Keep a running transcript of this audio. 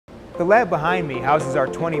The lab behind me houses our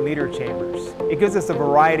 20-liter chambers. It gives us a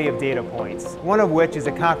variety of data points, one of which is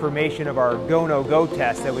a confirmation of our go-no-go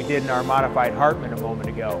test that we did in our Modified Hartmann a moment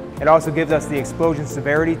ago. It also gives us the Explosion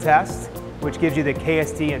Severity Test, which gives you the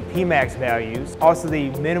KSt and Pmax values, also the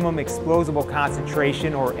Minimum Explosible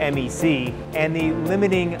Concentration, or MEC, and the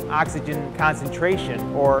Limiting Oxygen Concentration,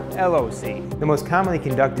 or LOC. The most commonly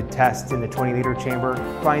conducted test in the 20-liter chamber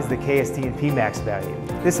finds the KSt and Pmax value.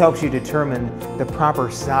 This helps you determine the proper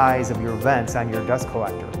size of your vents on your dust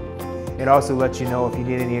collector. It also lets you know if you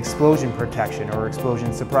need any explosion protection or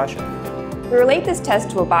explosion suppression. We relate this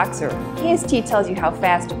test to a boxer. KSt tells you how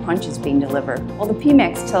fast a punch is being delivered, while the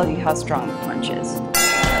Pmax tells you how strong the punch is.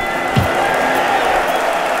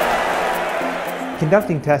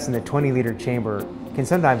 Conducting tests in the 20-liter chamber can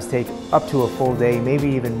sometimes take up to a full day, maybe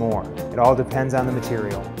even more. It all depends on the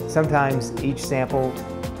material. Sometimes each sample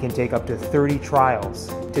can take up to 30 trials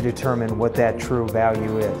to determine what that true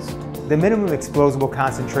value is. The minimum explosible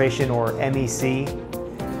concentration, or MEC,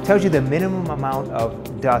 tells you the minimum amount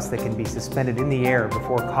of dust that can be suspended in the air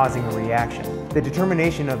before causing a reaction. The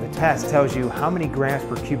determination of the test tells you how many grams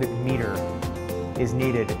per cubic meter is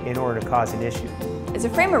needed in order to cause an issue. As a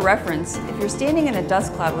frame of reference, if you're standing in a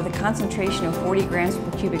dust cloud with a concentration of 40 grams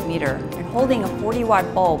per cubic meter and holding a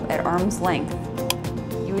 40-watt bulb at arm's length,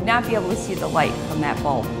 you would not be able to see the light from that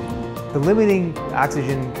bulb. The limiting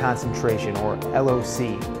oxygen concentration, or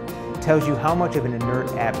LOC, tells you how much of an inert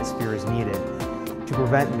atmosphere is needed to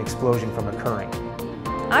prevent an explosion from occurring.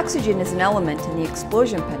 Oxygen is an element in the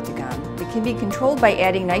explosion pentagon that can be controlled by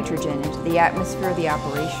adding nitrogen into the atmosphere of the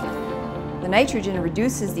operation. The nitrogen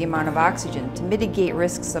reduces the amount of oxygen to mitigate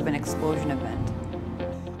risks of an explosion event.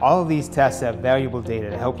 All of these tests have valuable data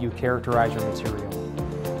to help you characterize your material.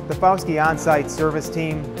 The Fauske on-site service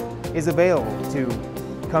team is available to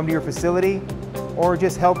come to your facility or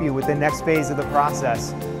just help you with the next phase of the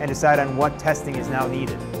process and decide on what testing is now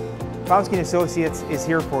needed. Fauske & Associates is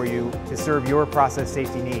here for you to serve your process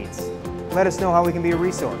safety needs. Let us know how we can be a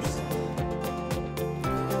resource.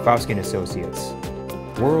 Fauske & Associates,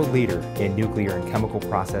 world leader in nuclear and chemical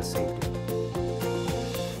process safety.